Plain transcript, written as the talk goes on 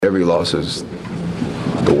Every loss is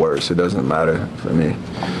the worst. It doesn't matter for me.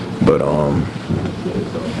 But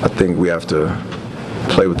I think we have to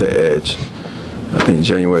play with the edge. I think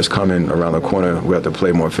January is coming around the corner. We have to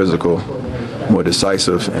play more physical, more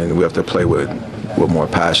decisive, and we have to play with more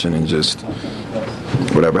passion, and just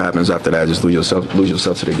whatever happens after that, just lose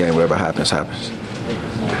yourself to the game. Whatever happens, happens.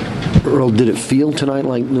 Earl, did it feel tonight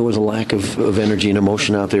like there was a lack of energy and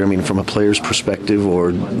emotion out there? I mean, from a player's perspective,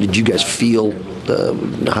 or did you guys feel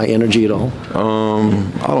high energy at all?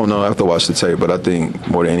 I don't know. I have to watch the tape, but I think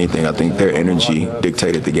more than anything, I think their energy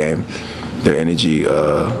dictated the game. Their energy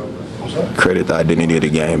created the identity of the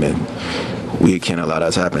game, and we can't allow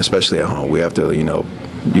that to happen, especially at home. We have to,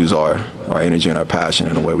 use our energy and our passion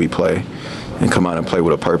in the way we play, and come out and play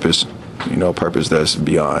with a purpose. A purpose that's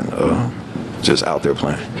beyond just out there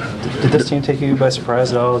playing. Did this team take you by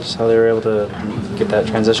surprise at all, just how they were able to get that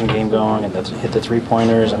transition game going and hit the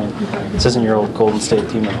three-pointers? I mean, this isn't your old Golden State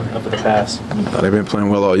team of the past. They've been playing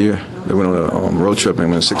well all year. They went on a road trip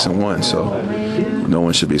and went 6-1, so no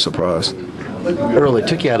one should be surprised. Earl, it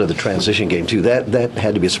took you out of the transition game, too. That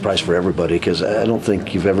had to be a surprise for everybody, because I don't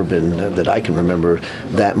think you've ever been, that I can remember,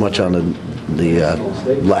 that much on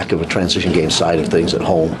the lack of a transition game side of things at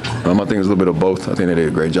home. I think it was a little bit of both. I think they did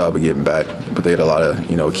a great job of getting back, but they had a lot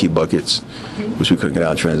of, key buckets, which we couldn't get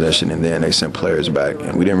out of transition, and then they sent players back,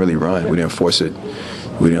 and we didn't really run. We didn't force it.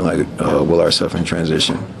 We didn't will ourselves in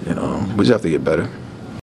transition. We just have to get better.